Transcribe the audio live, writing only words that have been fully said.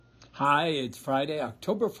Hi, it's Friday,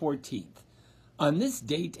 October 14th. On this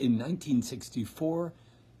date in 1964,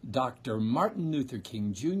 Dr. Martin Luther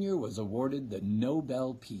King Jr. was awarded the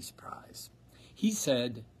Nobel Peace Prize. He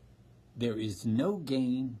said, "There is no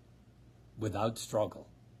gain without struggle."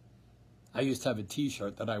 I used to have a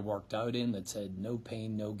t-shirt that I worked out in that said, "No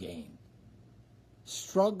pain, no gain."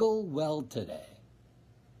 Struggle well today,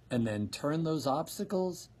 and then turn those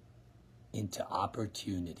obstacles into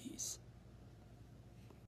opportunities.